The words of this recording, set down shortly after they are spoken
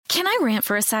Can I rant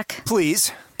for a sec?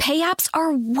 Please. Pay apps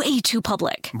are way too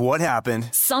public. What happened?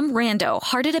 Some rando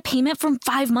hearted a payment from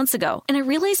 5 months ago, and I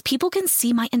realized people can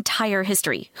see my entire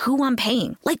history, who I'm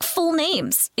paying, like full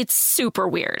names. It's super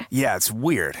weird. Yeah, it's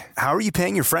weird. How are you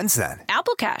paying your friends then?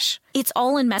 Apple Cash. It's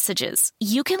all in messages.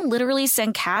 You can literally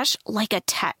send cash like a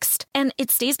text, and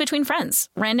it stays between friends.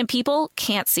 Random people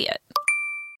can't see it.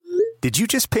 Did you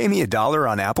just pay me $1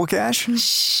 on Apple Cash?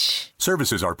 Shh.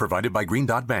 Services are provided by Green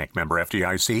Dot Bank. Member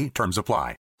FDIC. Terms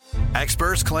apply.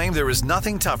 Experts claim there is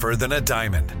nothing tougher than a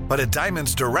diamond. But at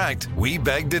Diamonds Direct, we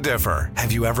beg to differ.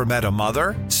 Have you ever met a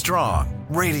mother? Strong,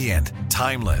 radiant,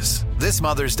 timeless. This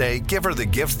Mother's Day, give her the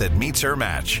gift that meets her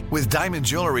match. With diamond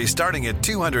jewelry starting at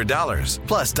 $200.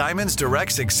 Plus Diamonds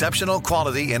Direct's exceptional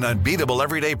quality and unbeatable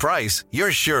everyday price,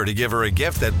 you're sure to give her a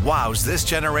gift that wows this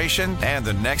generation and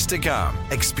the next to come.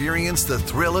 Experience the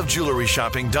thrill of jewelry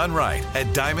shopping done right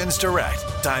at Diamonds Direct.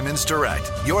 Diamonds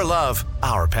Direct. Your love,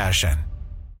 our passion.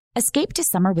 Escape to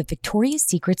summer with Victoria's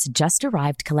Secret's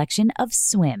just-arrived collection of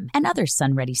swim and other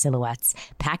sun-ready silhouettes.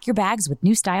 Pack your bags with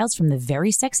new styles from the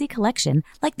Very Sexy collection,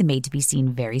 like the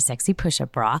made-to-be-seen Very Sexy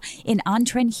push-up bra, in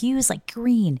on-trend hues like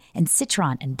green and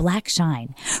citron and black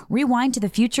shine. Rewind to the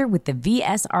future with the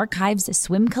VS Archives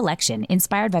swim collection,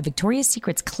 inspired by Victoria's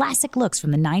Secret's classic looks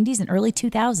from the 90s and early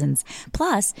 2000s.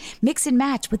 Plus, mix and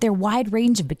match with their wide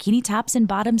range of bikini tops and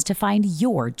bottoms to find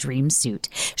your dream suit.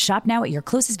 Shop now at your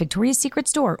closest Victoria's Secret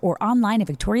store or online at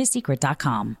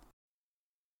victoriassecret.com.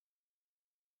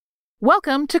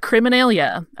 Welcome to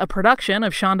Criminalia, a production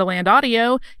of Shondaland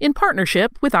Audio in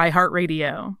partnership with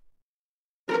iHeartRadio.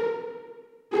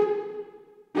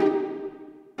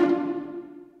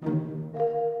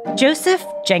 Joseph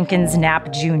Jenkins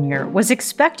Knapp Jr. was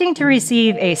expecting to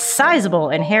receive a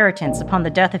sizable inheritance upon the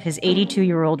death of his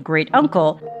 82-year-old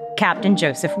great-uncle, Captain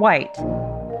Joseph White.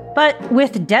 But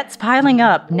with debts piling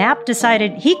up, Knapp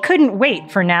decided he couldn't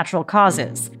wait for natural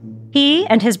causes. He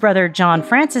and his brother John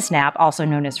Francis Knapp, also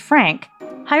known as Frank,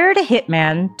 hired a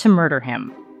hitman to murder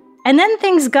him. And then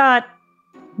things got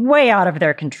way out of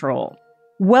their control.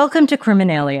 Welcome to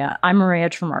Criminalia. I'm Maria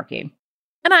Tremarchi.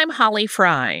 And I'm Holly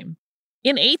Fry.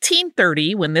 In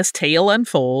 1830, when this tale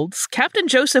unfolds, Captain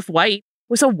Joseph White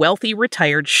was a wealthy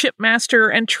retired shipmaster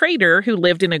and trader who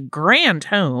lived in a grand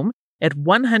home at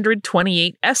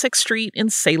 128 Essex Street in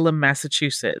Salem,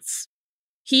 Massachusetts.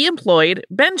 He employed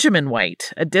Benjamin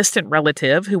White, a distant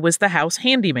relative who was the house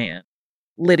handyman,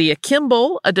 Lydia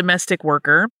Kimball, a domestic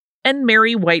worker, and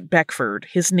Mary White Beckford,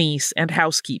 his niece and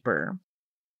housekeeper.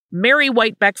 Mary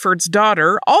White Beckford's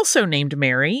daughter, also named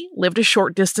Mary, lived a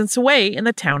short distance away in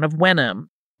the town of Wenham,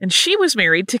 and she was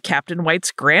married to Captain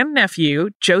White's grandnephew,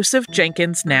 Joseph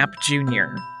Jenkins Knapp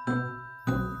Jr.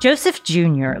 Joseph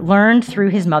Jr. learned through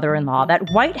his mother-in-law that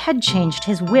White had changed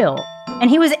his will, and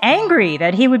he was angry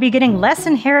that he would be getting less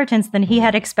inheritance than he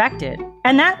had expected,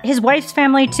 and that his wife's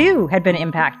family, too, had been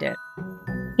impacted.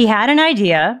 He had an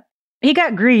idea. He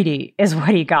got greedy, is what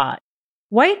he got.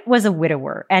 White was a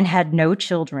widower and had no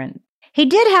children. He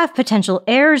did have potential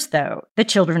heirs, though, the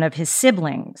children of his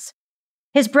siblings.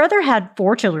 His brother had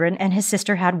 4 children, and his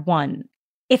sister had 1.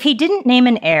 If he didn't name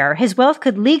an heir, his wealth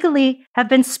could legally have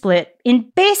been split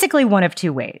in basically one of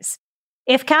 2 ways.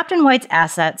 If Captain White's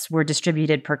assets were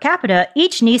distributed per capita,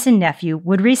 each niece and nephew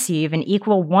would receive an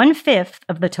equal 1/5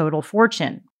 of the total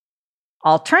fortune.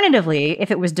 Alternatively,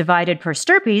 if it was divided per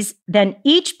stirpes, then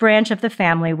each branch of the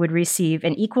family would receive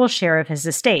an equal share of his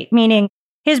estate, meaning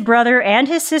his brother and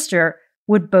his sister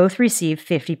would both receive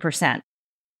 50%.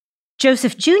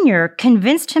 Joseph Jr.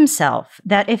 convinced himself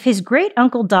that if his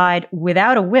great-uncle died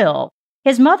without a will,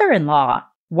 his mother-in-law,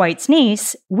 White's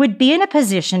niece, would be in a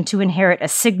position to inherit a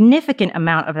significant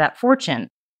amount of that fortune,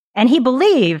 and he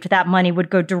believed that money would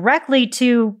go directly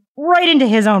right into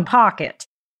his own pocket.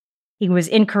 He was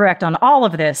incorrect on all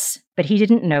of this, but he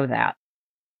didn't know that.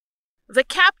 The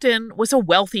captain was a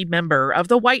wealthy member of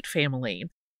the White family,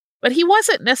 but he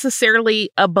wasn't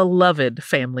necessarily a beloved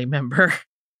family member.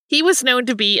 He was known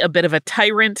to be a bit of a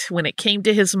tyrant when it came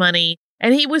to his money,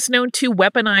 and he was known to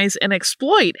weaponize and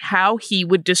exploit how he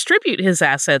would distribute his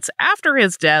assets after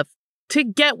his death to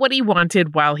get what he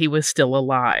wanted while he was still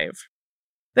alive.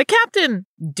 The captain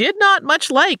did not much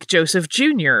like Joseph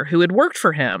Jr., who had worked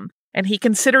for him, and he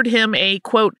considered him a,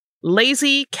 quote,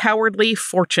 lazy, cowardly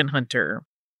fortune hunter.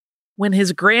 When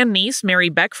his grandniece, Mary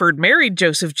Beckford, married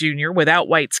Joseph Jr. without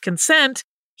White's consent,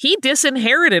 he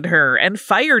disinherited her and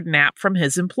fired Knapp from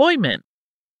his employment.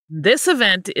 This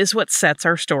event is what sets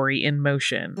our story in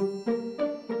motion.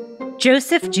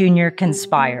 Joseph Jr.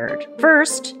 conspired,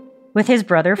 first, with his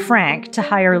brother Frank to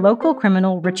hire local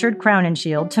criminal Richard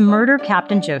Crowninshield to murder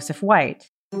Captain Joseph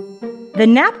White. The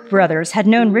Knapp brothers had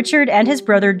known Richard and his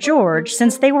brother George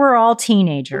since they were all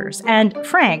teenagers, and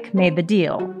Frank made the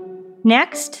deal.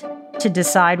 Next, to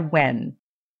decide when.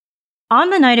 On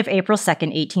the night of April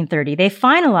 2nd, 1830, they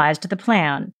finalized the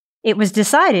plan. It was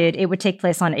decided it would take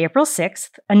place on April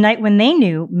 6th, a night when they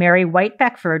knew Mary White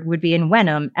Beckford would be in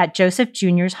Wenham at Joseph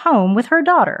Jr.'s home with her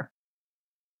daughter.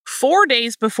 4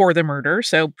 days before the murder,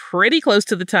 so pretty close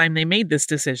to the time they made this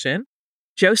decision,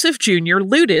 Joseph Jr.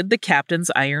 looted the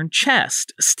captain's iron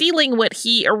chest, stealing what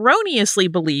he erroneously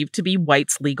believed to be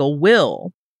White's legal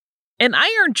will. An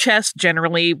iron chest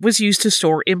generally was used to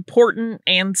store important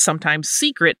and sometimes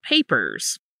secret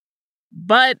papers.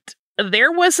 But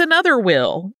there was another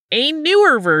will, a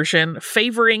newer version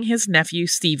favoring his nephew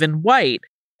Stephen White,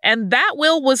 and that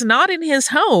will was not in his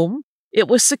home. It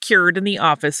was secured in the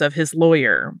office of his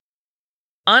lawyer.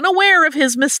 Unaware of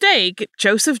his mistake,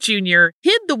 Joseph Jr.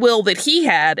 hid the will that he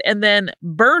had and then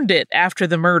burned it after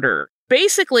the murder.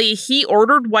 Basically, he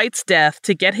ordered White's death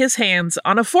to get his hands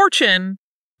on a fortune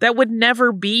that would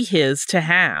never be his to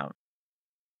have.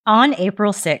 On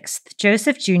April 6th,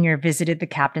 Joseph Jr. visited the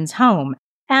captain's home,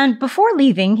 and before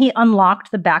leaving, he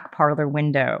unlocked the back parlor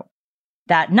window.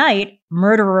 That night,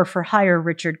 murderer-for-hire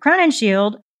Richard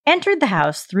Crowninshield entered the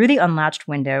house through the unlatched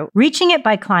window, reaching it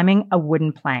by climbing a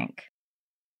wooden plank.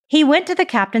 He went to the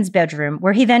captain's bedroom,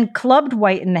 where he then clubbed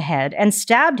White in the head and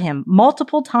stabbed him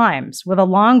multiple times with a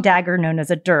long dagger known as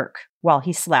a dirk while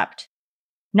he slept.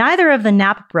 Neither of the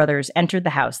Knapp brothers entered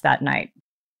the house that night.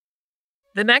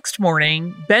 The next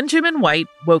morning, Benjamin White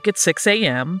woke at 6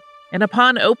 a.m., and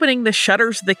upon opening the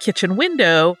shutters of the kitchen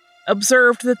window,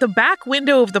 observed that the back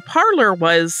window of the parlor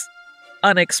was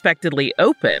unexpectedly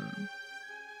open.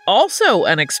 Also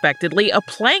unexpectedly, a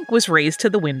plank was raised to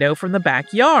the window from the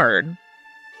backyard.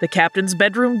 The captain's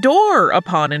bedroom door,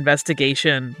 upon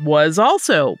investigation, was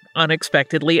also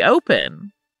unexpectedly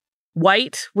open.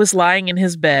 White was lying in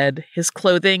his bed, his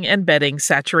clothing and bedding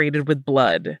saturated with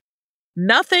blood.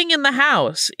 Nothing in the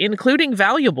house, including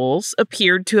valuables,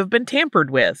 appeared to have been tampered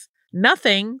with.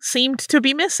 Nothing seemed to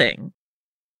be missing.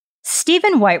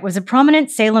 Stephen White was a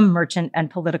prominent Salem merchant and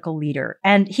political leader,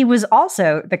 and he was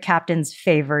also the captain's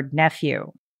favored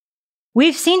nephew.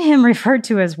 We've seen him referred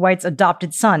to as White's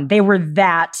adopted son. They were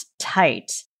that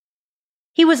tight.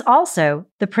 He was also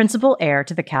the principal heir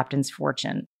to the captain's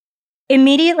fortune.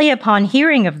 Immediately upon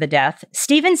hearing of the death,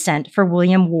 Stephen sent for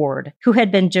William Ward, who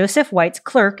had been Joseph White's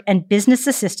clerk and business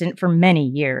assistant for many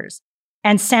years,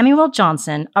 and Samuel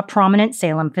Johnson, a prominent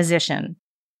Salem physician.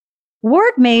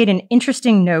 Ward made an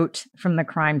interesting note from the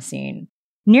crime scene.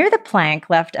 Near the plank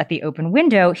left at the open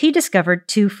window, he discovered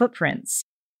 2 footprints.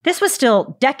 This was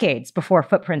still decades before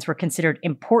footprints were considered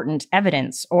important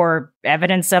evidence, or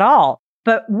evidence at all,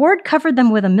 but Ward covered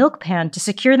them with a milk pan to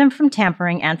secure them from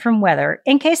tampering and from weather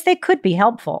in case they could be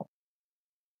helpful.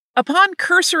 Upon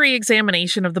cursory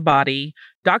examination of the body,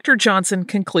 Dr. Johnson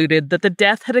concluded that the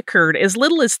death had occurred as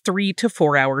little as 3 to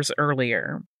 4 hours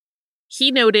earlier.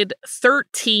 He noted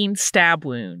 13 stab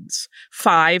wounds,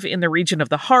 5 in the region of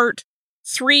the heart,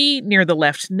 3 near the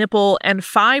left nipple, and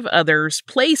 5 others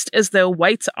placed as though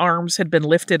White's arms had been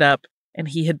lifted up and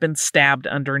he had been stabbed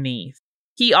underneath.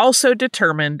 He also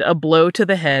determined a blow to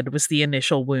the head was the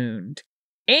initial wound,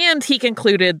 and he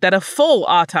concluded that a full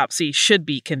autopsy should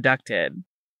be conducted.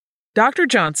 Dr.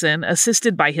 Johnson,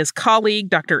 assisted by his colleague,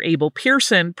 Dr. Abel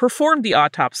Pearson, performed the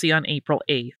autopsy on April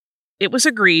 8th. It was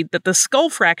agreed that the skull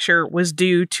fracture was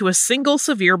due to a single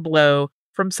severe blow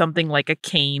from something like a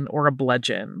cane or a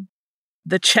bludgeon.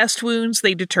 The chest wounds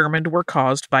they determined were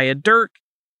caused by a dirk,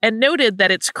 and noted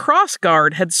that its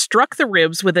crossguard had struck the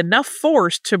ribs with enough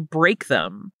force to break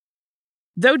them.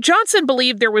 Though Johnson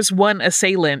believed there was one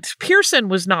assailant, Pearson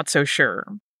was not so sure.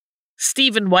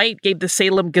 Stephen White gave the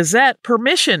Salem Gazette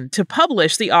permission to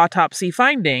publish the autopsy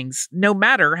findings, no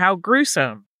matter how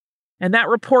gruesome. And that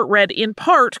report read in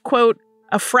part, quote,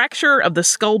 "A fracture of the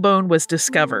skull bone was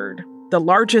discovered, the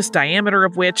largest diameter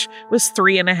of which was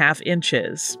 3.5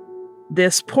 inches.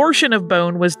 This portion of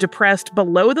bone was depressed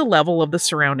below the level of the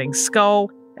surrounding skull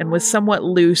and was somewhat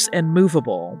loose and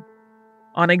movable.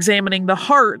 On examining the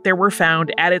heart, there were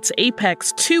found at its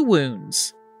apex 2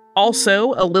 wounds.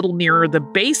 Also, a little nearer the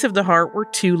base of the heart were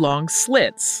 2 long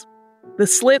slits. The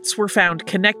slits were found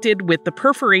connected with the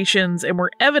perforations and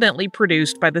were evidently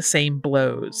produced by the same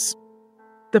blows.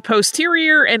 The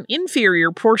posterior and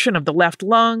inferior portion of the left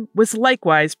lung was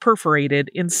likewise perforated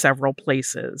in several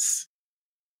places."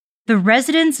 The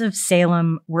residents of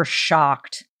Salem were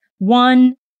shocked.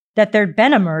 1, that there'd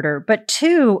been a murder, but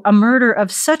 2, a murder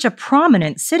of such a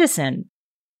prominent citizen.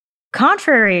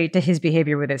 Contrary to his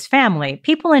behavior with his family,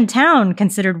 people in town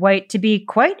considered White to be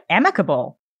quite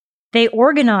amicable. They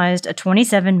organized a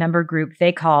 27-member group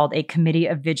they called a Committee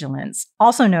of Vigilance,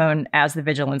 also known as the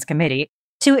Vigilance Committee,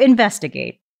 to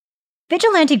investigate.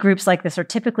 Vigilante groups like this are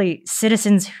typically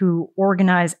citizens who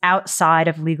organize outside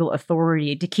of legal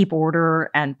authority to keep order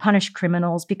and punish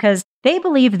criminals because they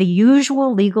believe the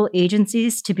usual legal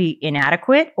agencies to be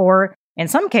inadequate, or in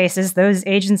some cases, those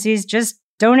agencies just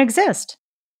don't exist.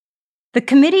 The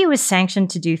committee was sanctioned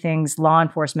to do things law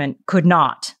enforcement could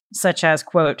not, such as,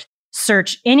 quote,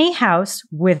 search any house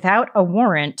without a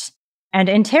warrant and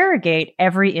interrogate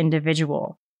every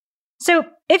individual. So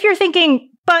if you're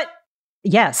thinking, but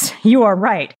yes, you are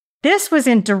right. This was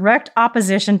in direct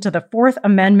opposition to the Fourth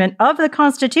Amendment of the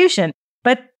Constitution,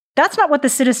 but that's not what the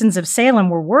citizens of Salem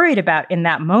were worried about in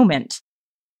that moment.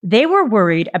 They were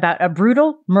worried about a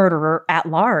brutal murderer at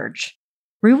large.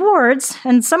 Rewards,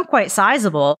 and some quite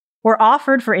sizable, were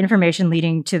offered for information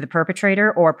leading to the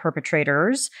perpetrator or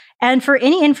perpetrators, and for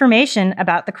any information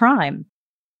about the crime.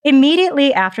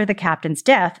 Immediately after the captain's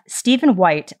death, Stephen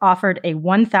White offered a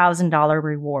 $1,000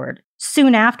 reward.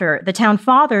 Soon after, the town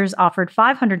fathers offered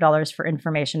 $500 for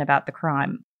information about the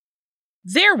crime.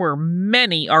 There were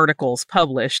many articles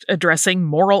published addressing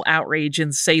moral outrage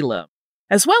in Salem,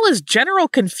 as well as general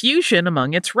confusion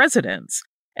among its residents,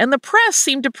 and the press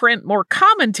seemed to print more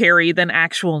commentary than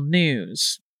actual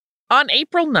news. On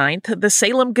April 9th, the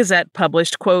Salem Gazette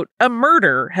published, quote, a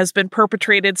murder has been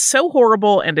perpetrated so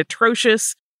horrible and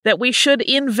atrocious that we should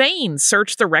in vain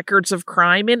search the records of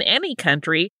crime in any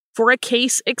country for a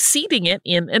case exceeding it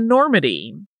in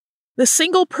enormity. The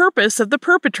single purpose of the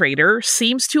perpetrator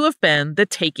seems to have been the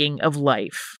taking of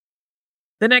life.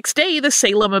 The next day, the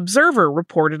Salem Observer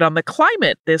reported on the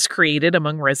climate this created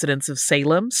among residents of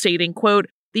Salem, stating, quote,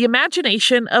 the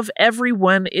imagination of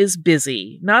everyone is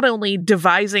busy, not only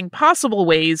devising possible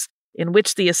ways in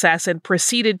which the assassin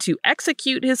proceeded to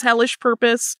execute his hellish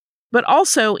purpose, but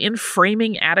also in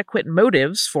framing adequate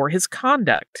motives for his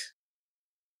conduct.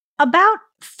 About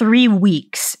 3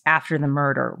 weeks after the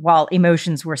murder, while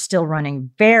emotions were still running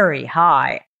very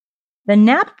high, the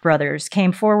Knapp brothers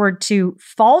came forward to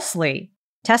falsely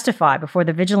testify before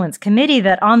the Vigilance Committee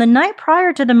that on the night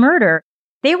prior to the murder,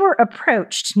 they were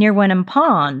approached near Wenham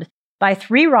Pond by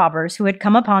 3 robbers who had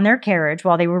come upon their carriage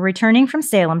while they were returning from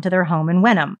Salem to their home in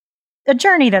Wenham, a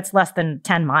journey that's less than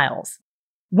 10 miles.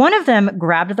 One of them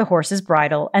grabbed the horse's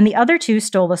bridle, and the other 2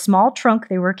 stole a small trunk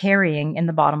they were carrying in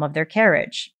the bottom of their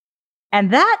carriage.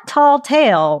 And that tall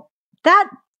tale, that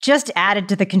just added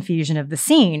to the confusion of the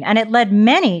scene, and it led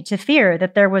many to fear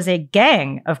that there was a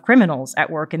gang of criminals at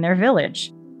work in their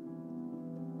village.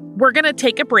 We're going to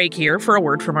take a break here for a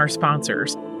word from our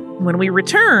sponsors. When we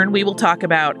return, we will talk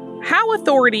about how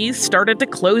authorities started to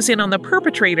close in on the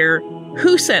perpetrator,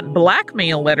 who sent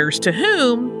blackmail letters to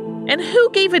whom, and who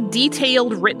gave a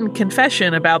detailed written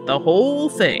confession about the whole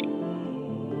thing.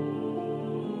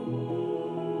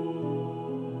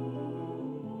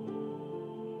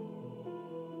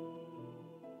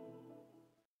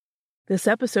 This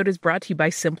episode is brought to you by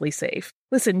Simply Safe.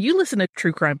 Listen, you listen to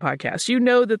true crime podcasts. You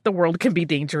know that the world can be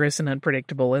dangerous and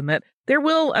unpredictable, and that there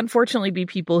will unfortunately be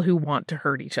people who want to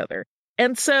hurt each other.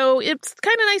 And so it's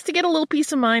kind of nice to get a little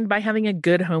peace of mind by having a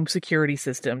good home security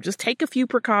system. Just take a few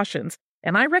precautions,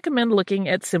 and I recommend looking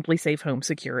at Simply Safe Home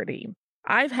Security.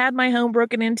 I've had my home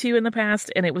broken into in the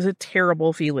past, and it was a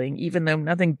terrible feeling, even though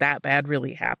nothing that bad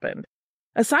really happened.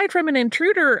 Aside from an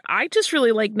intruder, I just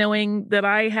really like knowing that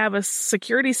I have a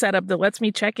security setup that lets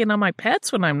me check in on my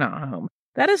pets when I'm not home.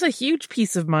 That is a huge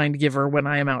peace of mind giver when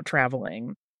I am out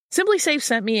traveling. Simply Safe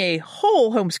sent me a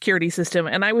whole home security system,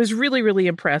 and I was really, really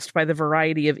impressed by the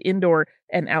variety of indoor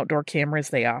and outdoor cameras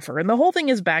they offer. And the whole thing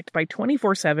is backed by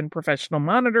 24/7 professional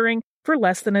monitoring for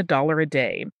less than $1 a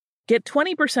day. Get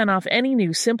 20% off any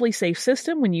new Simply Safe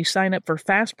system when you sign up for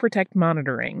Fast Protect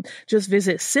monitoring. Just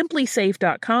visit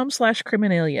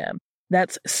simplysafe.com/criminalia.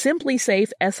 That's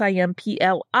simplysafe,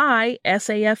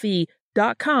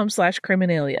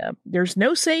 simplisafe.com/criminalia. There's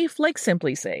no safe like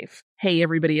Simply Safe. Hey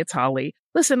everybody, it's Holly.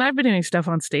 Listen, I've been doing stuff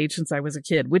on stage since I was a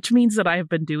kid, which means that I have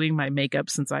been doing my makeup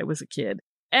since I was a kid.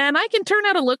 And I can turn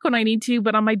out a look when I need to,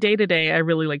 but on my day-to-day, I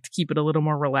really like to keep it a little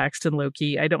more relaxed and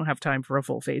low-key. I don't have time for a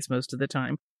full face most of the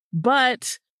time.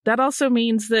 But that also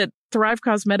means that Thrive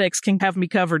Cosmetics can have me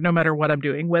covered no matter what I'm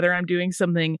doing, whether I'm doing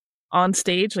something on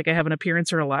stage, like I have an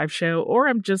appearance or a live show, or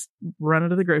I'm just running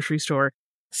to the grocery store.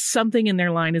 Something in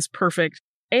their line is perfect.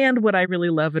 And what I really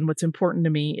love and what's important to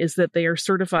me is that they are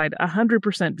certified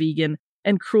 100% vegan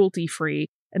and cruelty-free.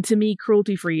 And to me,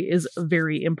 cruelty-free is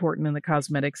very important in the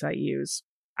cosmetics I use.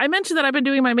 I mentioned that I've been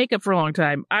doing my makeup for a long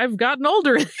time. I've gotten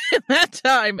older in that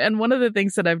time. And one of the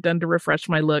things that I've done to refresh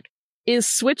my look is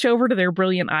switch over to their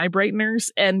brilliant eye brighteners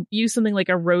and use something like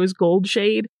a rose gold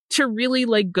shade to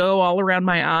really go all around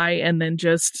my eye and then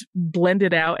just blend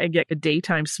it out and get a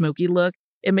daytime smoky look.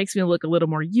 It makes me look a little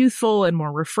more youthful and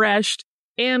more refreshed.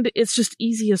 And it's just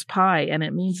easy as pie. And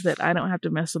it means that I don't have to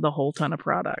mess with a whole ton of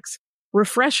products.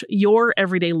 Refresh your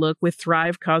everyday look with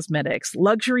Thrive Causemetics,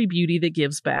 luxury beauty that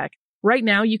gives back. Right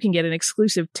now, you can get an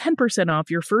exclusive 10%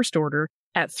 off your first order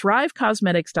at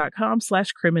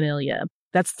thrivecosmetics.com/Criminalia.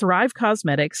 That's Thrive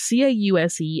Causemetics,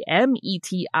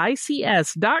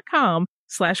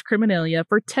 CAUSEMETICS.com/Criminalia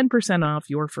for 10% off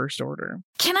your first order.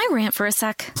 Can I rant for a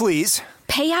sec? Please.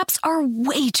 Pay apps are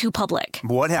way too public.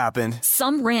 What happened?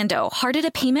 Some rando hearted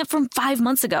a payment from 5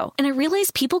 months ago, and I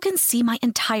realized people can see my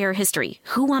entire history,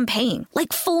 who I'm paying,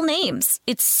 like full names.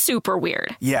 It's super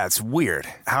weird. Yeah, it's weird.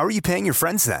 How are you paying your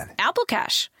friends then? Apple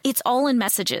Cash. It's all in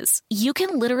messages. You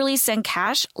can literally send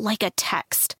cash like a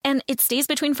text, and it stays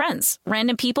between friends.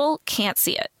 Random people can't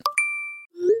see it.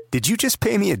 Did you just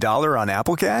pay me $1 on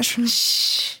Apple Cash?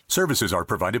 Shh. Services are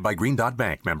provided by Green Dot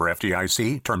Bank, member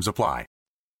FDIC. Terms apply.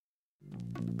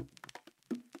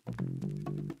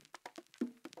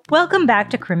 Welcome back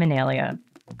to Criminalia.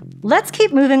 Let's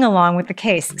keep moving along with the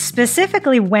case,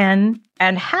 specifically when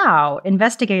and how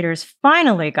investigators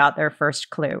finally got their first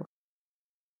clue.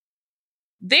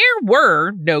 There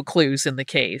were no clues in the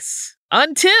case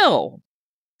until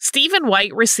Stephen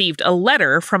White received a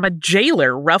letter from a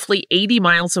jailer roughly 80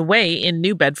 miles away in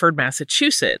New Bedford,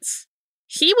 Massachusetts.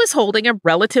 He was holding a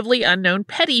relatively unknown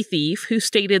petty thief who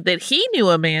stated that he knew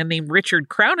a man named Richard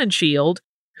Crowninshield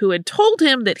who had told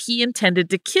him that he intended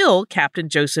to kill Captain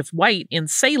Joseph White in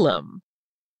Salem.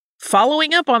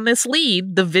 Following up on this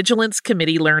lead, the Vigilance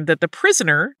Committee learned that the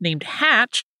prisoner, named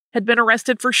Hatch, had been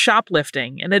arrested for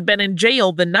shoplifting and had been in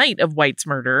jail the night of White's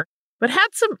murder, but had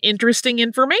some interesting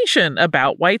information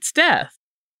about White's death.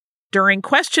 During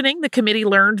questioning, the committee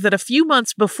learned that a few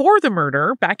months before the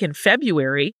murder, back in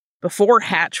February, before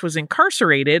Hatch was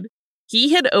incarcerated,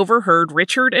 he had overheard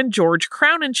Richard and George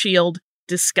Crowninshield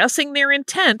discussing their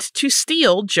intent to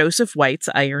steal Joseph White's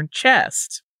iron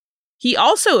chest. He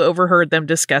also overheard them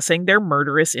discussing their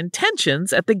murderous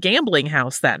intentions at the gambling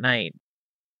house that night.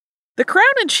 The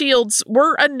Crowninshields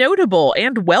were a notable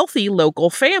and wealthy local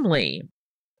family.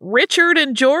 Richard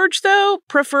and George, though,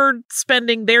 preferred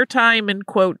spending their time in,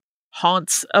 quote,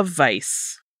 haunts of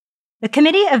vice. The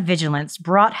Committee of Vigilance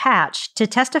brought Hatch to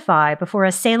testify before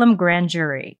a Salem grand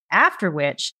jury, after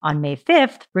which, on May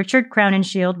 5th, Richard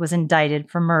Crowninshield was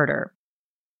indicted for murder.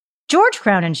 George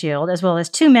Crowninshield, as well as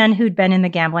 2 men who'd been in the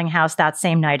gambling house that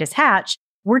same night as Hatch,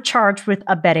 were charged with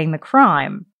abetting the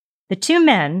crime. The 2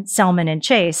 men, Selman and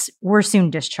Chase, were soon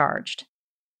discharged.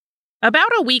 About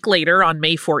a week later, on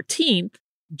May 14th,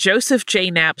 Joseph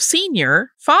J. Knapp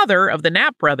Sr., father of the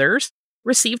Knapp brothers,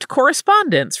 received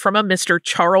correspondence from a Mr.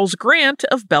 Charles Grant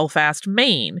of Belfast,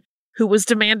 Maine, who was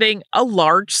demanding a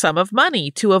large sum of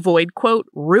money to avoid, quote,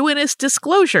 ruinous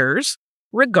disclosures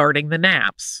regarding the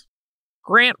Knapps.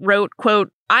 Grant wrote,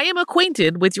 quote, I am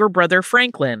acquainted with your brother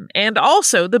Franklin and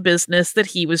also the business that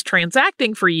he was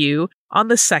transacting for you on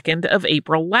the 2nd of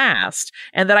April last,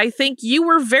 and that I think you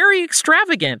were very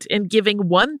extravagant in giving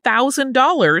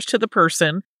 $1,000 to the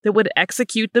person that would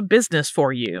execute the business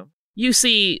for you. You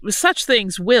see, such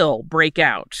things will break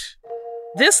out.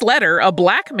 This letter, a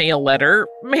blackmail letter,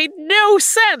 made no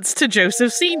sense to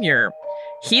Joseph Sr.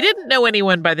 He didn't know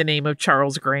anyone by the name of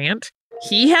Charles Grant.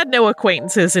 He had no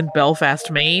acquaintances in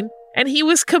Belfast, Maine, and he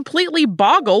was completely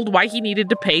boggled why he needed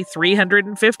to pay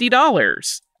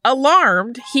 $350.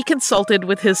 Alarmed, he consulted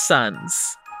with his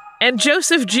sons. And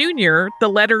Joseph Jr., the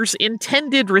letter's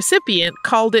intended recipient,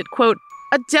 called it, quote,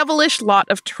 a devilish lot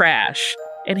of trash,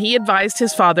 and he advised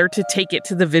his father to take it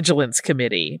to the Vigilance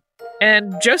Committee.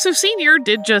 And Joseph Sr.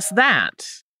 did just that.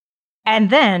 And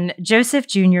then Joseph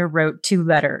Jr. wrote 2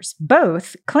 letters,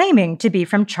 both claiming to be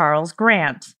from Charles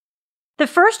Grant. The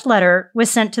first letter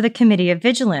was sent to the Committee of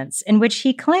Vigilance, in which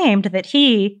he claimed that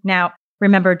he, now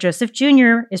remember Joseph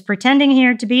Jr. is pretending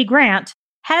here to be Grant,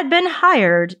 had been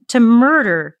hired to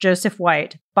murder Joseph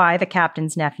White by the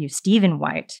captain's nephew, Stephen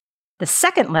White. The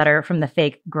second letter from the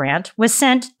fake Grant was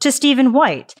sent to Stephen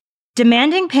White,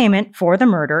 demanding payment for the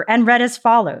murder and read as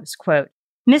follows, quote,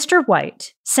 Mr.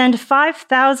 White, send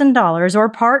 $5,000 or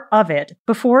part of it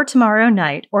before tomorrow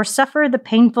night or suffer the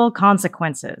painful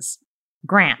consequences.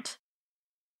 Grant.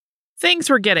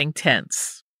 Things were getting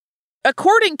tense.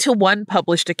 According to one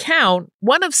published account,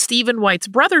 one of Stephen White's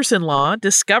brothers-in-law,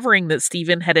 discovering that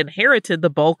Stephen had inherited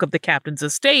the bulk of the captain's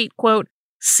estate, quote,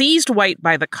 seized White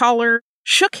by the collar,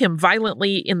 shook him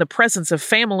violently in the presence of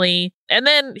family, and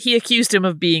then he accused him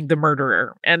of being the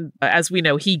murderer. And as we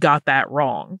know, he got that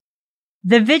wrong.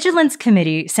 The Vigilance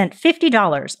Committee sent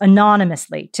 $50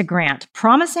 anonymously to Grant,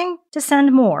 promising to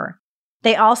send more.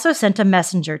 They also sent a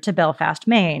messenger to Belfast,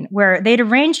 Maine, where they'd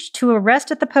arranged to arrest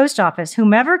at the post office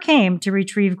whomever came to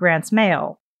retrieve Grant's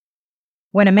mail.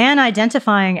 When a man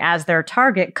identifying as their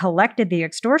target collected the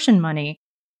extortion money,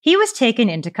 he was taken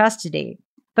into custody.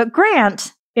 But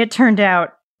Grant, it turned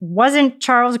out, wasn't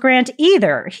Charles Grant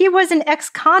either. He was an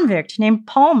ex-convict named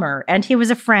Palmer, and he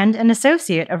was a friend and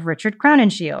associate of Richard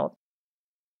Crowninshield.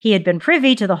 He had been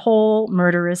privy to the whole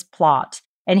murderous plot,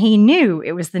 and he knew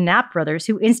it was the Knapp brothers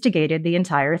who instigated the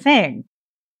entire thing.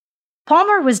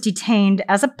 Palmer was detained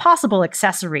as a possible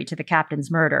accessory to the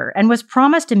captain's murder and was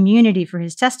promised immunity for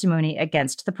his testimony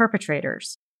against the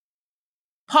perpetrators.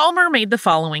 Palmer made the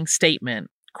following statement,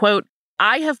 quote,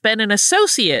 "I have been an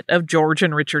associate of George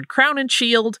and Richard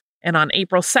Crowninshield, and on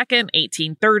April 2nd,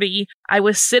 1830, I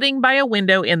was sitting by a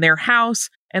window in their house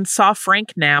and saw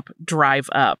Frank Knapp drive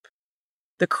up.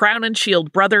 The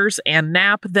Crowninshield brothers and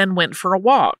Knapp then went for a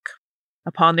walk.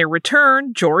 Upon their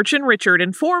return, George and Richard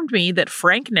informed me that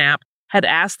Frank Knapp had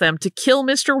asked them to kill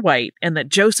Mr. White and that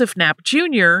Joseph Knapp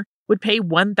Jr. would pay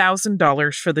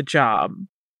 $1,000 for the job.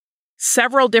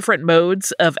 Several different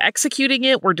modes of executing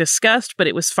it were discussed, but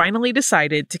it was finally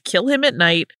decided to kill him at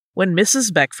night when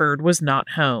Mrs. Beckford was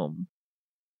not home."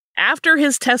 After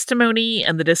his testimony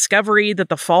and the discovery that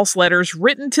the false letters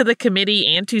written to the committee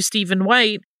and to Stephen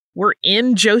White were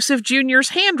in Joseph Jr.'s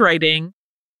handwriting,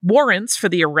 warrants for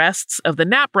the arrests of the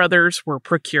Knapp brothers were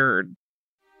procured.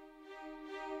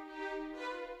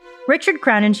 Richard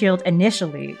Crowninshield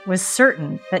initially was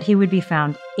certain that he would be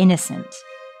found innocent.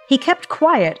 He kept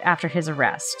quiet after his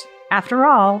arrest. After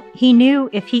all, he knew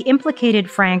if he implicated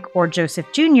Frank or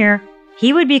Joseph Jr.,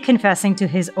 he would be confessing to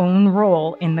his own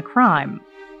role in the crime.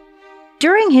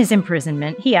 During his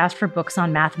imprisonment, he asked for books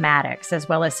on mathematics as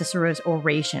well as Cicero's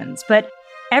orations, but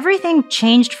everything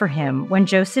changed for him when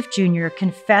Joseph Jr.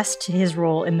 confessed to his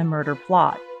role in the murder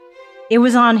plot. It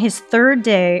was on his third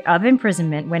day of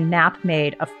imprisonment when Knapp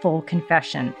made a full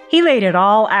confession. He laid it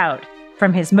all out,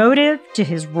 from his motive to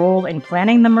his role in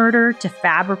planning the murder to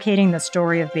fabricating the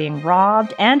story of being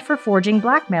robbed and for forging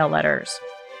blackmail letters.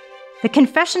 The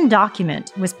confession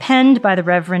document was penned by the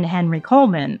Reverend Henry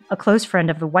Coleman, a close friend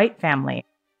of the White family,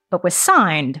 but was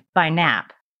signed by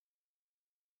Knapp.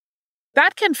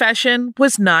 That confession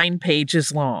was 9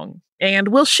 pages long, and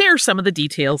we'll share some of the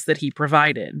details that he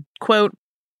provided. Quote,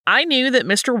 "I knew that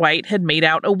Mr. White had made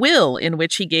out a will in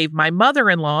which he gave my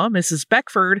mother-in-law, Mrs.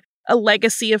 Beckford, a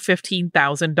legacy of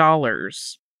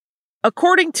 $15,000.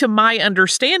 According to my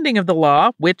understanding of the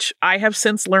law, which I have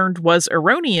since learned was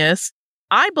erroneous,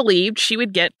 I believed she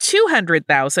would get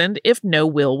 $200,000 if no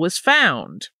will was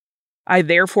found. I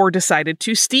therefore decided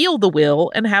to steal the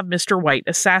will and have Mr. White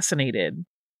assassinated.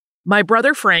 My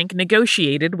brother Frank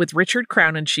negotiated with Richard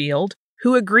Crowninshield,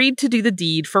 who agreed to do the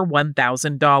deed for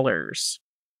 $1,000.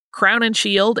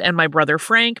 Crowninshield and my brother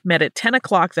Frank met at 10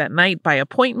 o'clock that night by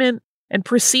appointment and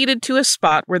proceeded to a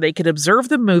spot where they could observe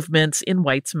the movements in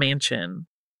White's mansion.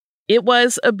 It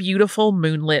was a beautiful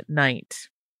moonlit night.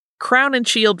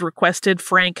 Crowninshield requested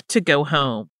Frank to go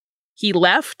home. He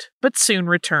left, but soon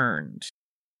returned."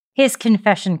 His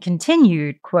confession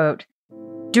continued, quote,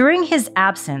 "During his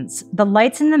absence, the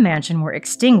lights in the mansion were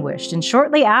extinguished, and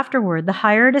shortly afterward, the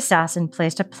hired assassin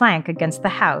placed a plank against the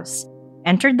house,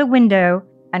 entered the window,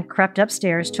 and crept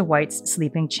upstairs to White's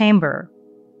sleeping chamber.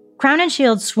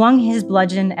 Crowninshield swung his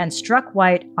bludgeon and struck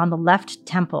White on the left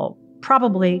temple,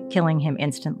 probably killing him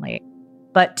instantly.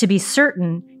 But to be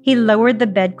certain, he lowered the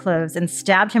bedclothes and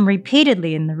stabbed him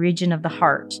repeatedly in the region of the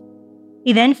heart.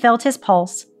 He then felt his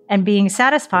pulse, and being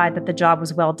satisfied that the job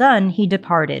was well done, he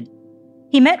departed.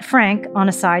 He met Frank on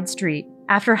a side street.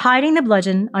 After hiding the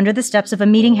bludgeon under the steps of a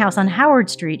meeting house on Howard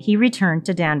Street, he returned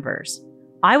to Danvers.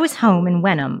 I was home in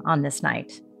Wenham on this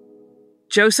night."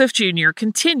 Joseph Jr.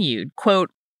 continued,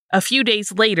 quote, "A few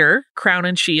days later,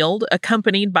 Crowninshield,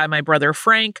 accompanied by my brother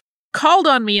Frank, called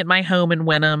on me at my home in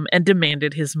Wenham and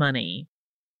demanded his money.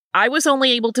 I was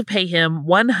only able to pay him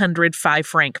 105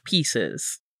 franc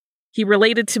pieces. He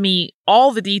related to me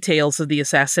all the details of the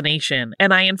assassination,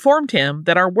 and I informed him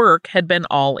that our work had been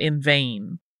all in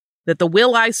vain, that the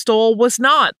will I stole was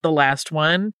not the last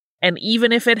one, and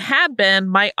even if it had been,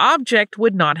 my object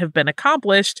would not have been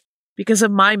accomplished because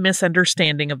of my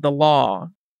misunderstanding of the law.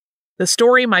 The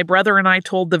story my brother and I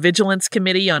told the Vigilance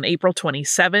Committee on April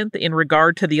 27th in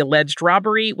regard to the alleged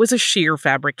robbery was a sheer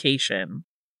fabrication."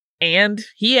 And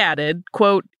he added,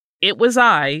 quote, "It was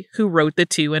I who wrote the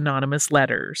 2 anonymous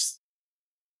letters."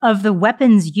 Of the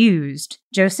weapons used,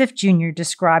 Joseph Jr.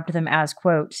 described them as,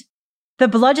 quote, The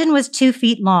bludgeon was 2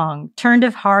 feet long, turned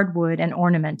of hardwood and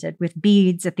ornamented with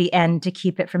beads at the end to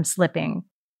keep it from slipping.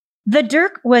 The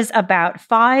dirk was about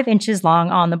 5 inches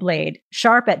long on the blade,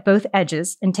 sharp at both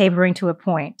edges and tapering to a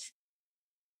point.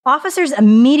 Officers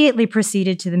immediately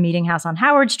proceeded to the meeting house on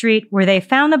Howard Street, where they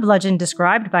found the bludgeon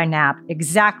described by Knapp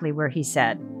exactly where he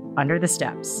said, under the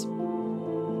steps.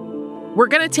 We're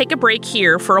going to take a break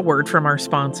here for a word from our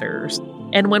sponsors.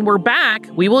 And when we're back,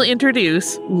 we will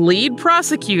introduce lead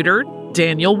prosecutor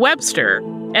Daniel Webster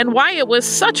and why it was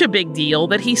such a big deal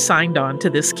that he signed on to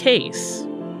this case.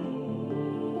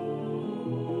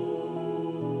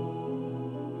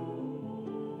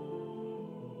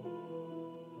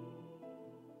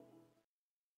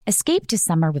 Escape to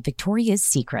summer with Victoria's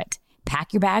Secret.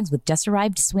 Pack your bags with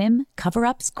just-arrived swim,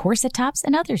 cover-ups, corset tops,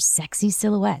 and other sexy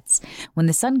silhouettes. When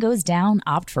the sun goes down,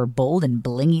 opt for bold and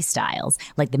blingy styles,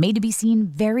 like the made-to-be-seen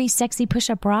Very Sexy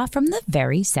Push-Up Bra from the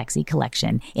Very Sexy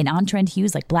collection, in on-trend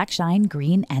hues like black shine,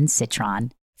 green, and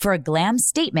citron. For a glam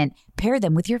statement, pair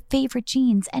them with your favorite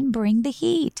jeans and bring the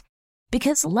heat.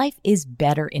 Because life is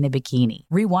better in a bikini.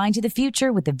 Rewind to the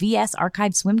future with the VS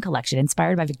Archive Swim Collection,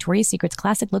 inspired by Victoria's Secret's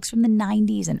classic looks from the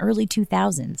 90s and early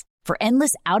 2000s. For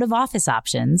endless out-of-office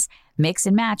options, mix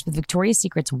and match with Victoria's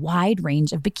Secret's wide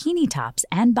range of bikini tops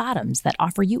and bottoms that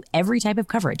offer you every type of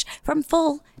coverage, from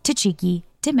full to cheeky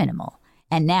to minimal.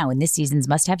 And now, in this season's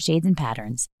must-have shades and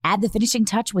patterns, add the finishing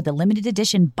touch with the limited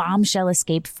edition Bombshell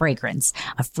Escape fragrance,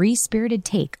 a free-spirited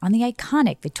take on the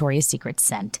iconic Victoria's Secret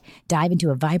scent. Dive into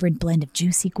a vibrant blend of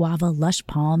juicy guava, lush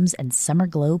palms, and summer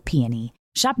glow peony.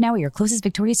 Shop now at your closest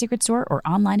Victoria's Secret store or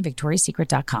online at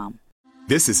victoriassecret.com.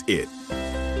 This is it.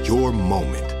 Your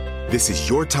moment. This is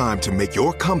your time to make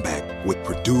your comeback with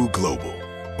Purdue Global.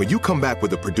 When you come back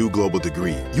with a Purdue Global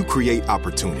degree, you create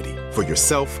opportunity for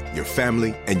yourself, your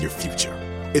family, and your future.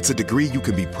 It's a degree you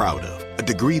can be proud of, a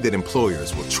degree that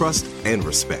employers will trust and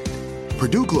respect.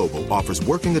 Purdue Global offers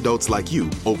working adults like you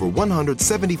over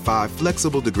 175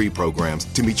 flexible degree programs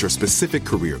to meet your specific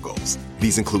career goals.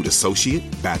 These include associate,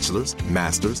 bachelor's,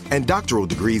 master's, and doctoral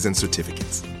degrees and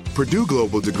certificates. Purdue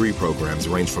Global degree programs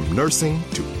range from nursing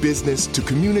to business to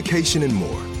communication and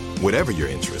more. Whatever your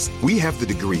interest, we have the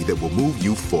degree that will move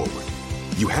you forward.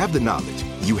 You have the knowledge,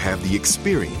 you have the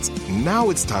experience. Now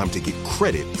it's time to get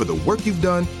credit for the work you've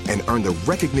done and earn the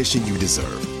recognition you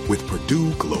deserve with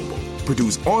Purdue Global,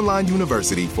 Purdue's online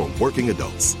university for working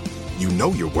adults. You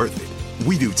know you're worth it.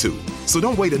 We do too. So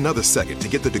don't wait another second to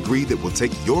get the degree that will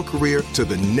take your career to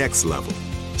the next level.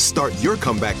 Start your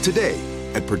comeback today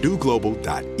at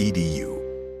purdueglobal.edu.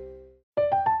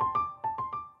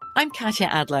 I'm Katya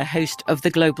Adler, host of The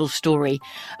Global Story.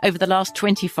 Over the last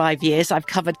 25 years, I've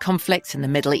covered conflicts in the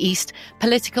Middle East,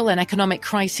 political and economic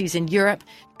crises in Europe,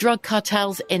 drug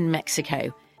cartels in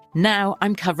Mexico. Now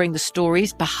I'm covering the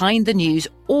stories behind the news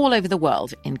all over the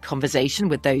world in conversation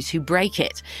with those who break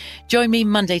it. Join me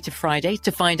Monday to Friday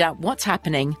to find out what's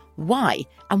happening, why,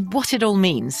 and what it all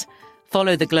means.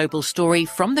 Follow The Global Story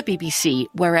from the BBC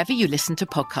wherever you listen to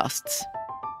podcasts.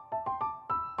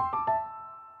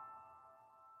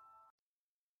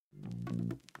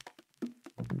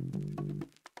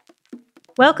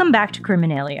 Welcome back to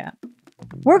Criminalia.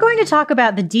 We're going to talk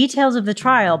about the details of the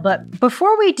trial, but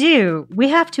before we do, we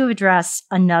have to address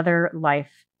another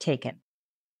life taken.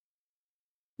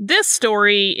 This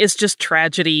story is just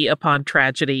tragedy upon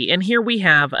tragedy, and here we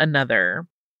have another.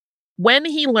 When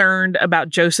he learned about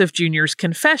Joseph Jr.'s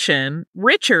confession,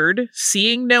 Richard,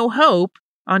 seeing no hope,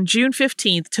 on June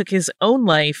 15th took his own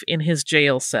life in his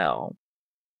jail cell.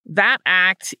 That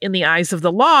act, in the eyes of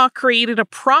the law, created a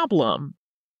problem.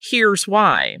 Here's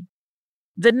why.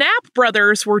 The Knapp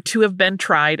brothers were to have been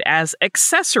tried as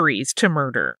accessories to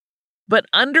murder. But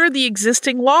under the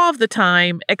existing law of the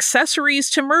time, accessories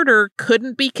to murder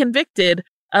couldn't be convicted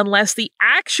unless the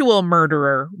actual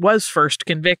murderer was first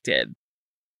convicted.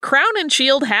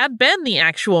 Crowninshield had been the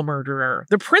actual murderer,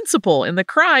 the principal in the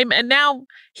crime, and now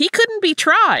he couldn't be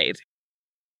tried.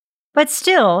 But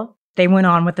still, they went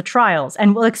on with the trials,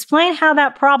 and we'll explain how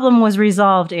that problem was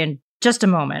resolved in just a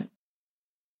moment.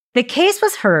 The case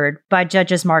was heard by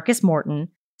Judges Marcus Morton,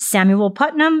 Samuel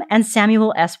Putnam, and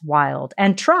Samuel S. Wild,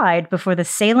 and tried before the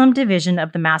Salem Division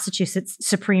of the Massachusetts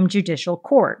Supreme Judicial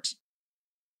Court.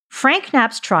 Frank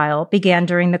Knapp's trial began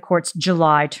during the court's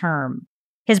July term.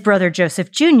 His brother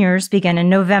Joseph Jr.'s began in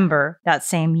November that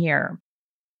same year.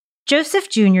 Joseph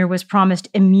Jr. was promised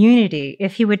immunity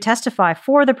if he would testify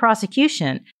for the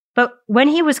prosecution, but when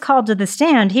he was called to the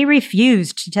stand, he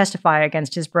refused to testify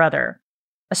against his brother.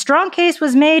 A strong case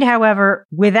was made, however,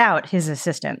 without his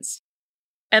assistance.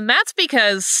 And that's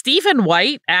because Stephen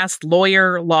White asked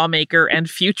lawyer, lawmaker, and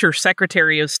future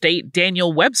Secretary of State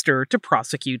Daniel Webster to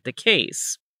prosecute the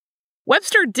case.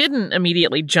 Webster didn't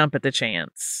immediately jump at the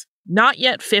chance. Not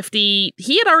yet 50,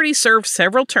 he had already served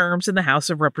several terms in the House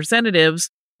of Representatives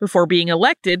before being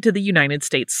elected to the United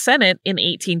States Senate in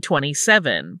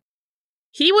 1827.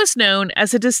 He was known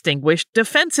as a distinguished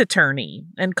defense attorney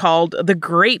and called the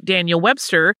Great Daniel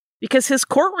Webster because his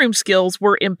courtroom skills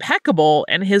were impeccable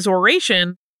and his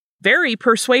oration very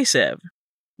persuasive.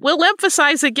 We'll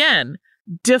emphasize again,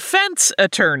 defense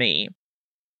attorney.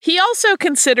 He also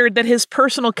considered that his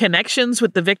personal connections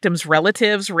with the victims'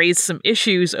 relatives raised some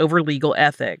issues over legal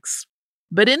ethics.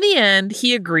 But in the end,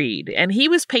 he agreed, and he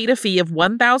was paid a fee of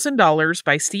 $1,000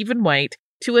 by Stephen White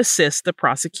to assist the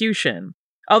prosecution.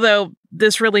 Although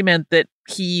this really meant that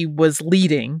he was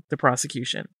leading the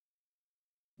prosecution.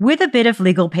 With a bit of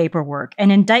legal paperwork, an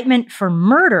indictment for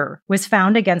murder was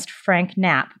found against Frank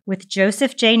Knapp, with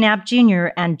Joseph J. Knapp Jr.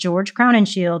 and George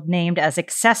Crowninshield named as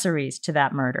accessories to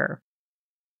that murder.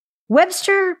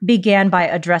 Webster began by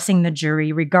addressing the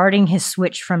jury regarding his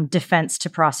switch from defense to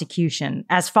prosecution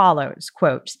as follows,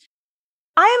 quote,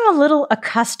 "I am a little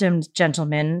accustomed,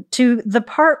 gentlemen, to the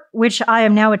part which I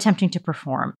am now attempting to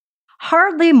perform.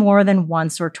 Hardly more than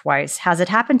once or twice has it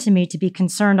happened to me to be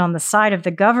concerned on the side of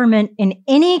the government in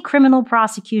any criminal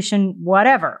prosecution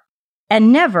whatever,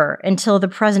 and never until the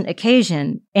present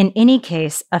occasion in any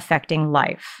case affecting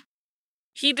life."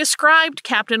 He described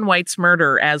Captain White's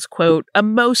murder as, quote, "a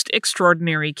most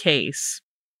extraordinary case.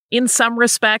 In some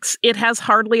respects, it has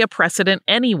hardly a precedent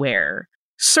anywhere,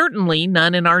 certainly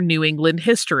none in our New England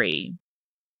history.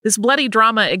 This bloody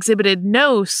drama exhibited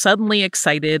no suddenly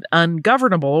excited,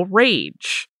 ungovernable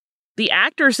rage. The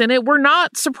actors in it were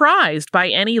not surprised by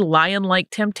any lion-like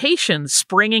temptation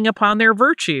springing upon their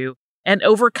virtue and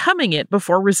overcoming it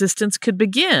before resistance could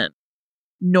begin.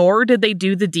 Nor did they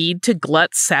do the deed to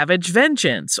glut savage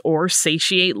vengeance or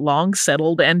satiate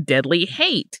long-settled and deadly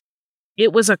hate.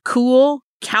 It was a cool,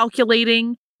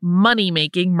 calculating,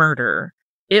 money-making murder.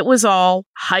 It was all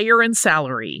hire and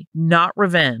salary, not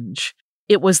revenge.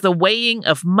 It was the weighing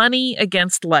of money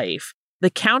against life,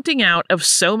 the counting out of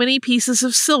so many pieces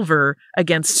of silver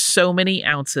against so many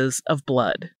ounces of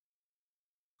blood."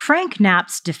 Frank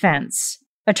Knapp's defense,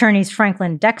 attorneys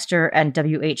Franklin Dexter and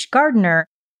W.H. Gardner,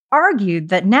 argued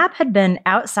that Knapp had been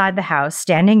outside the house,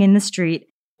 standing in the street,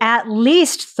 at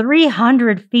least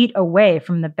 300 feet away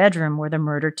from the bedroom where the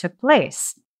murder took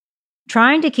place.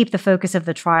 Trying to keep the focus of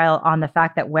the trial on the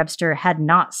fact that Webster had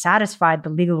not satisfied the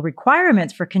legal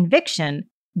requirements for conviction,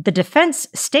 the defense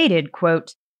stated,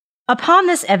 quote, "Upon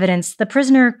this evidence, the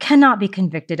prisoner cannot be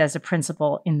convicted as a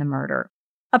principal in the murder.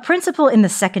 A principal in the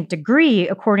second degree,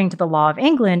 according to the law of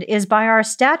England, is by our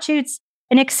statutes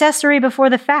an accessory before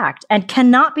the fact and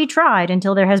cannot be tried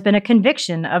until there has been a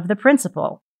conviction of the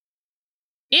principal."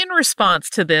 In response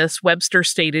to this, Webster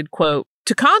stated, quote,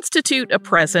 "To constitute a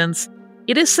presence,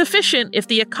 it is sufficient if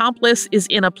the accomplice is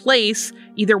in a place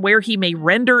either where he may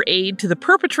render aid to the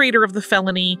perpetrator of the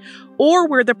felony or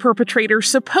where the perpetrator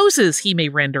supposes he may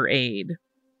render aid.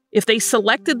 If they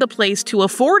selected the place to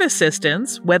afford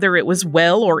assistance, whether it was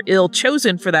well or ill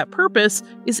chosen for that purpose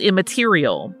is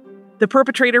immaterial. The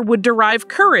perpetrator would derive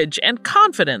courage and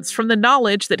confidence from the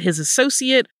knowledge that his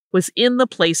associate was in the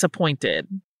place appointed."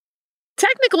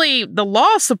 Technically, the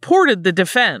law supported the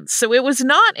defense, so it was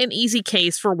not an easy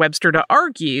case for Webster to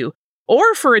argue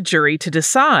or for a jury to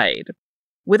decide.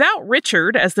 Without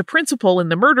Richard as the principal in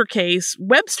the murder case,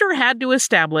 Webster had to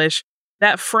establish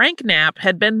that Frank Knapp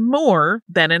had been more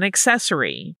than an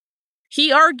accessory.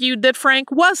 He argued that Frank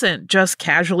wasn't just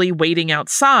casually waiting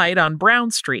outside on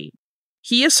Brown Street.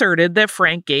 He asserted that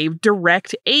Frank gave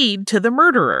direct aid to the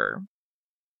murderer.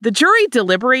 The jury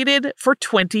deliberated for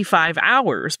 25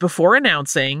 hours before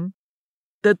announcing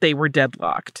that they were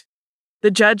deadlocked.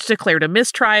 The judge declared a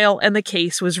mistrial, and the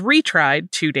case was retried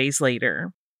 2 days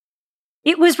later.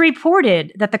 It was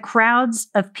reported that the crowds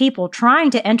of people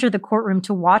trying to enter the courtroom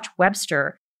to watch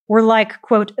Webster were like,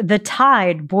 quote, "the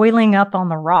tide boiling up on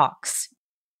the rocks."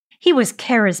 He was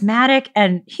charismatic,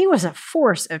 and he was a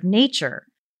force of nature.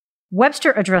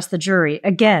 Webster addressed the jury,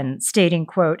 again stating,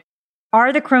 quote,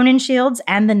 "Are the Crowninshields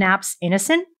and the Knapps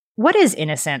innocent? What is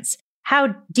innocence?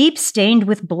 How deep stained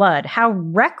with blood, how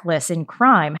reckless in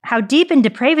crime, how deep in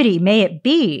depravity may it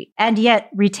be, and yet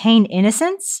retain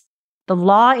innocence? The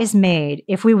law is made,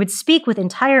 if we would speak with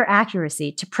entire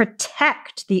accuracy, to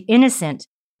protect the innocent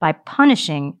by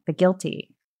punishing the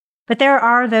guilty. But there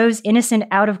are those innocent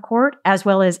out of court as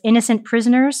well as innocent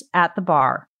prisoners at the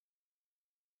bar."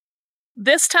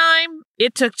 This time,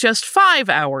 it took just 5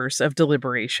 hours of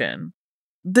deliberation.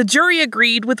 The jury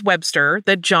agreed with Webster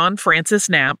that John Francis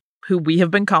Knapp, who we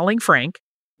have been calling Frank,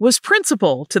 was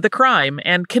principal to the crime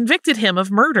and convicted him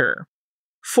of murder.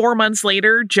 4 months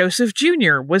later, Joseph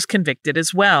Jr. was convicted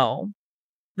as well.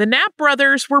 The Knapp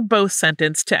brothers were both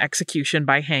sentenced to execution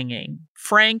by hanging.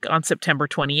 Frank on September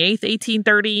 28,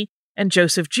 1830, and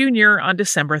Joseph Jr. on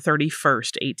December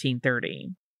 31st,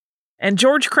 1830. And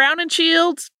George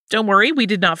Crowninshield, don't worry, we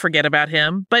did not forget about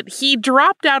him, but he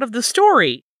dropped out of the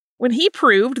story when he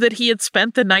proved that he had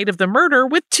spent the night of the murder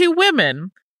with 2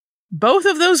 women. Both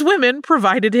of those women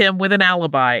provided him with an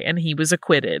alibi, and he was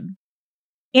acquitted.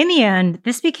 In the end,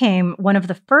 this became one of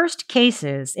the first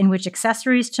cases in which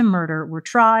accessories to murder were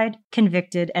tried,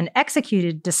 convicted, and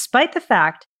executed despite the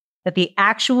fact that the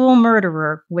actual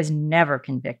murderer was never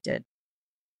convicted.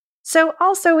 So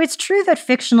also, it's true that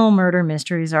fictional murder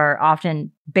mysteries are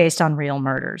often based on real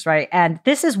murders, right? And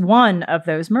this is one of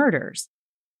those murders.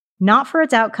 Not for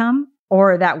its outcome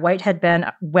or that White had been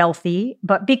wealthy,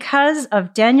 but because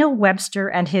of Daniel Webster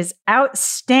and his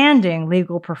outstanding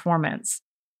legal performance.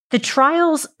 The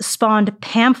trials spawned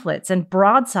pamphlets and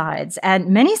broadsides, and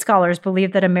many scholars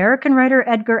believe that American writer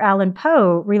Edgar Allan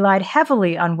Poe relied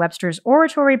heavily on Webster's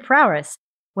oratory prowess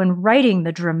when writing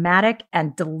the dramatic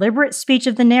and deliberate speech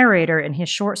of the narrator in his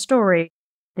short story,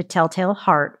 The Telltale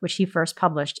Heart, which he first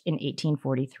published in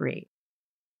 1843.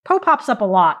 Poe pops up a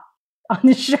lot on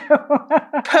the show.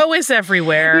 Poe is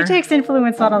everywhere. He takes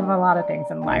influence out of a lot of things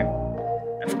in life.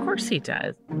 Of course he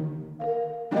does.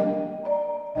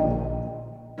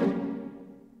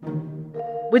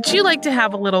 Would you like to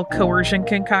have a little coercion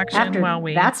concoction After while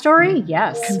we that story?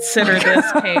 Yes. consider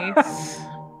this case?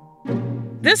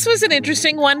 This was an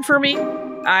interesting one for me.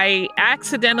 I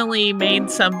accidentally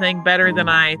made something better than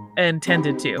I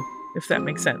intended to, if that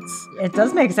makes sense. It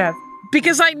does make sense.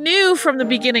 Because I knew from the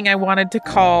beginning I wanted to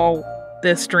call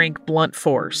this drink Blunt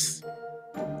Force.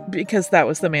 Because that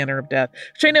was the manner of death.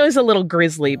 Which I know is a little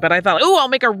grisly, but I thought, I'll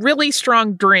make a really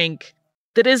strong drink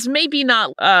that is maybe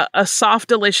not a soft,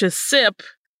 delicious sip,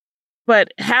 but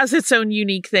has its own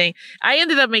unique thing. I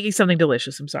ended up making something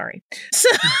delicious. I'm sorry. So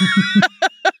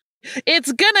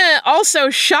it's gonna also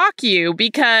shock you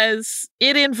because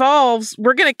it involves,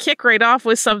 we're gonna kick right off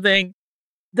with something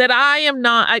that I am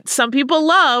not, some people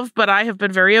love, but I have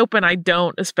been very open. I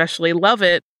don't especially love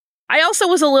it. I also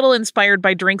was a little inspired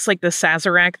by drinks like the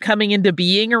Sazerac coming into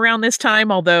being around this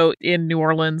time, although in New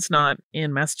Orleans, not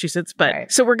in Massachusetts. But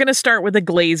right. So we're going to start with a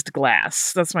glazed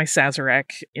glass. That's my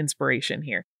Sazerac inspiration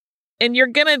here. And you're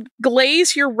going to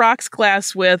glaze your rocks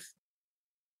glass with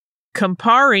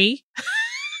Campari.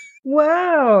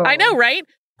 Whoa. I know, right?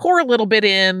 Pour a little bit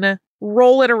in,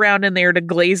 roll it around in there to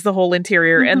glaze the whole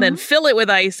interior, and then fill it with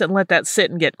ice and let that sit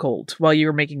and get cold while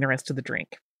you're making the rest of the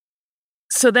drink.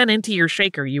 So then into your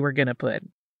shaker, you were going to put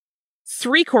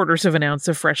 3/4 of an ounce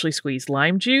of freshly squeezed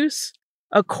lime juice,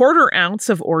 1/4 ounce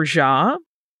of Orgeat,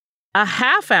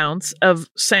 1/2 ounce of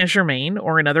Saint-Germain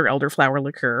or another elderflower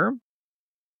liqueur,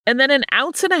 and then 1.5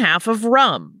 ounces of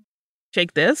rum.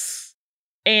 Shake this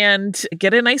and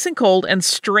get it nice and cold and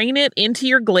strain it into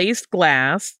your glazed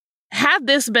glass. Had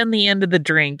this been the end of the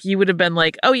drink, you would have been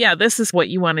like, oh yeah, this is what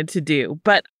you wanted to do.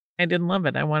 But I didn't love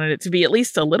it. I wanted it to be at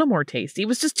least a little more tasty. It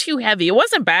was just too heavy. It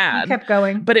wasn't bad. You kept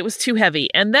going. But it was too heavy.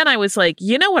 And then I was like,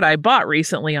 you know what I bought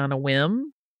recently on a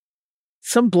whim?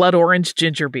 Some blood orange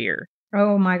ginger beer.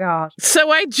 Oh my gosh.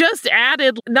 So I just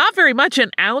added, not very much, 1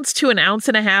 ounce to 1.5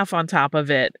 ounces on top of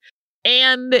it.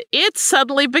 And it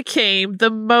suddenly became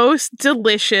the most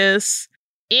delicious,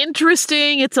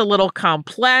 interesting. It's a little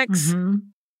complex. Mm-hmm.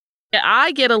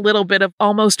 I get a little bit of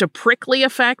almost a prickly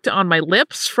effect on my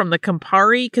lips from the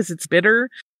Campari because it's bitter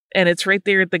and it's right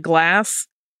there at the glass.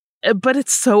 But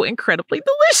it's so incredibly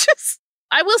delicious.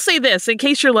 I will say this, in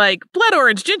case you're like, blood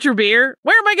orange ginger beer,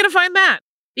 where am I going to find that?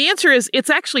 The answer is it's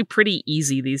actually pretty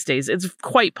easy these days. It's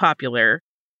quite popular.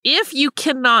 If you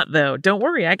cannot, though, don't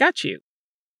worry, I got you.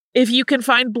 If you can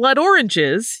find blood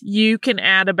oranges, you can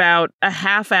add about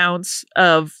 1/2 ounce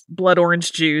of blood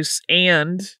orange juice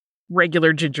and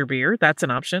regular ginger beer. That's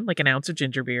an option, like 1 ounce of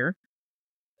ginger beer.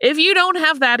 If you don't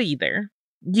have that either,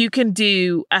 you can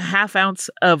do 1/2 ounce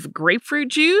of grapefruit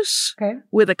juice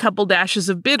with a couple dashes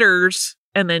of bitters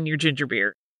and then your ginger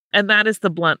beer. And that is the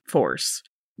Blunt Force.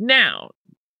 Now,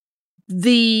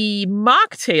 the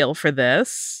mocktail for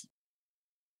this,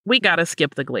 we got to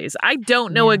skip the glaze. I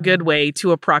don't know a good way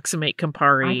to approximate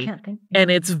Campari. I can't think.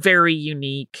 And it's very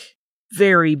unique,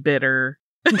 very bitter.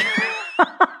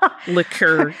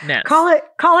 Liqueur-ness. Call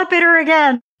it bitter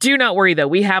again. Do not worry, though.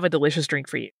 We have a delicious drink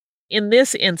for you. in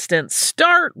this instance,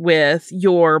 start with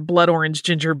your blood orange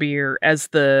ginger beer as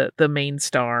the main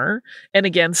star. And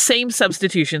again, same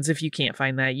substitutions if you can't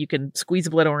find that. You can squeeze a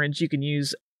blood orange. You can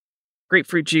use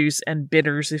grapefruit juice and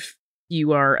bitters if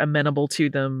you are amenable to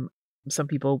them. Some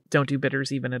people don't do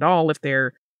bitters even at all if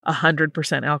they're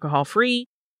 100% alcohol free.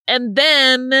 And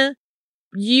then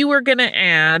you are going to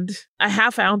add a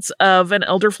half ounce of an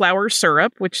elderflower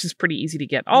syrup, which is pretty easy to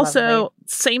get. Also, Lovely.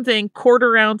 same thing,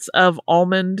 1/4 ounce of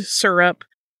almond syrup,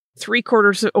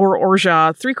 3/4 or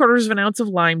orgeat, 3/4 of an ounce of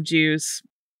lime juice.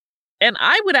 And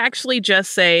I would actually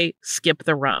just say skip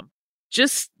the rum.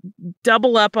 Just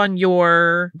double up on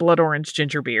your blood orange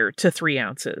ginger beer to 3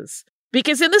 ounces.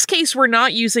 Because in this case, we're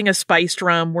not using a spiced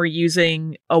rum. We're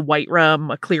using a white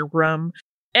rum, a clear rum.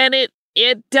 And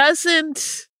it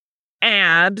doesn't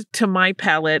add to my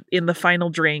palate in the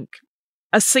final drink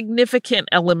a significant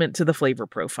element to the flavor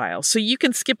profile. So you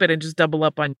can skip it and just double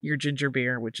up on your ginger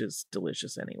beer, which is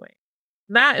delicious anyway.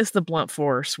 That is the Blunt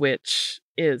Force, which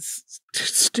is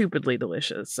stupidly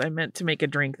delicious. I meant to make a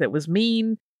drink that was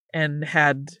mean and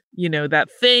had, that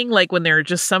thing like when there are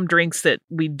just some drinks that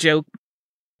we joke,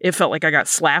 it felt like I got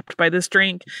slapped by this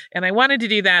drink. And I wanted to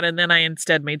do that. And then I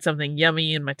instead made something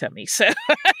yummy in my tummy. So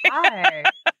I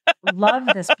love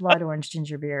this blood orange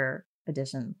ginger beer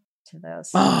addition to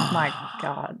this. Oh my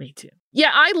God. Me too.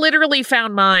 Yeah, I literally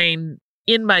found mine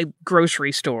in my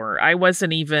grocery store. I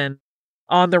wasn't even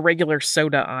on the regular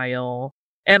soda aisle.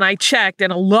 And I checked,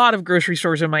 and a lot of grocery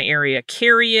stores in my area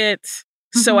carry it.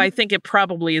 So I think it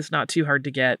probably is not too hard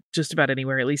to get just about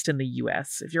anywhere, at least in the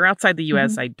US. If you're outside the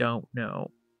US, I don't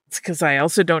know. It's because I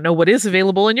also don't know what is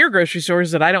available in your grocery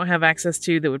stores that I don't have access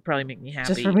to that would probably make me happy.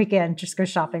 Just for weekend, just go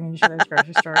shopping in each of those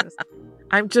grocery stores.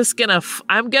 I'm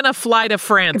gonna fly to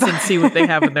France and see what they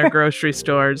have in their grocery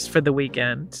stores for the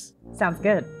weekend. Sounds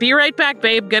good. Be right back,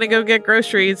 babe. Gonna go get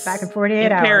groceries. Back in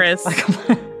 48 hours. Paris.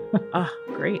 Oh,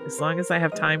 great. As long as I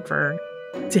have time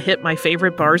to hit my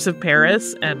favorite bars of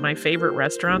Paris and my favorite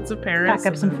restaurants of Paris.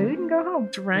 Pack up some food and go home.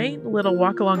 Right? A little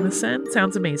walk along the Seine.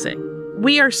 Sounds amazing.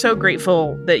 We are so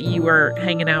grateful that you are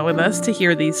hanging out with us to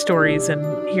hear these stories and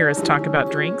hear us talk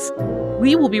about drinks.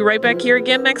 We will be right back here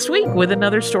again next week with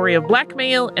another story of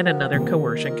blackmail and another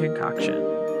coercion concoction.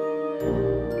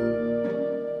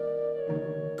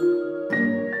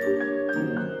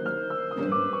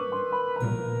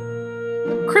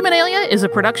 Criminalia is a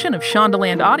production of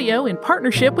Shondaland Audio in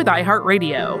partnership with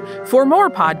iHeartRadio. For more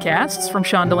podcasts from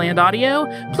Shondaland Audio,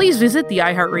 please visit the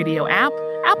iHeartRadio app,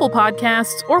 Apple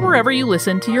Podcasts, or wherever you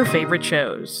listen to your favorite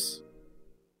shows.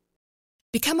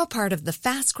 Become a part of the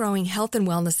fast-growing health and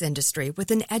wellness industry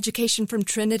with an education from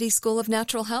Trinity School of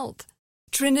Natural Health.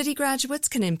 Trinity graduates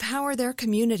can empower their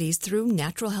communities through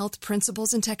natural health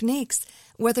principles and techniques,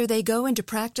 whether they go into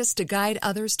practice to guide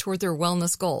others toward their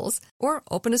wellness goals or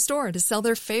open a store to sell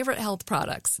their favorite health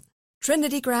products.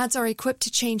 Trinity grads are equipped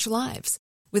to change lives.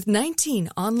 With 19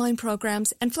 online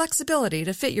programs and flexibility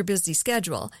to fit your busy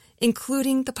schedule,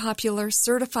 including the popular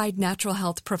Certified Natural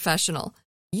Health Professional,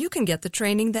 you can get the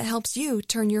training that helps you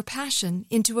turn your passion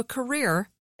into a career.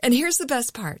 And here's the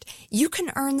best part. You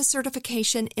can earn the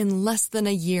certification in less than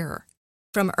a year.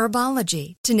 From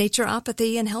herbology to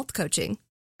naturopathy and health coaching,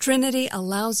 Trinity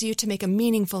allows you to make a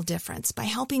meaningful difference by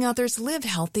helping others live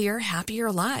healthier,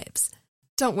 happier lives.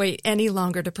 Don't wait any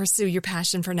longer to pursue your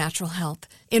passion for natural health.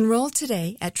 Enroll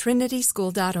today at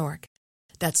trinityschool.org.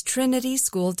 That's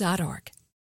trinityschool.org.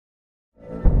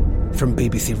 From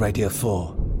BBC Radio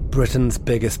 4, Britain's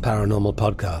biggest paranormal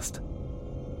podcast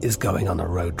is going on a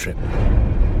road trip.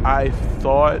 I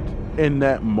thought in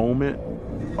that moment,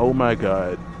 oh my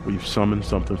God, we've summoned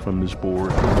something from this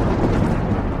board.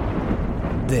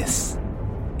 This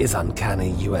is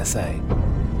Uncanny USA.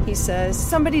 He says,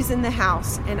 somebody's in the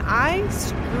house, and I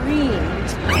screamed.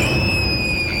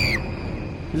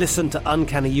 Listen to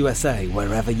Uncanny USA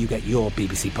wherever you get your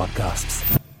BBC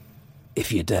podcasts,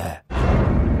 if you dare.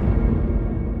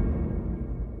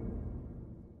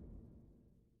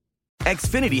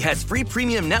 Xfinity has free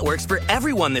premium networks for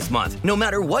everyone this month, no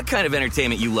matter what kind of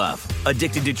entertainment you love.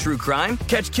 Addicted to true crime?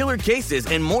 Catch killer cases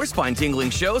and more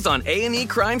spine-tingling shows on A&E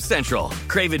Crime Central.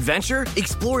 Crave adventure?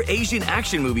 Explore Asian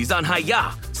action movies on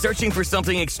Hi-YAH. Searching for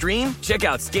something extreme? Check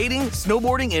out skating,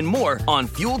 snowboarding, and more on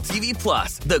Fuel TV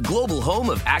Plus, the global home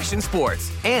of action sports.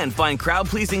 And find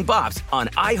crowd-pleasing bops on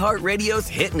iHeartRadio's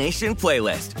Hit Nation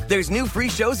playlist. There's new free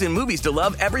shows and movies to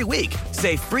love every week.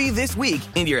 Say free this week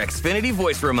in your Xfinity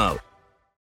voice remote.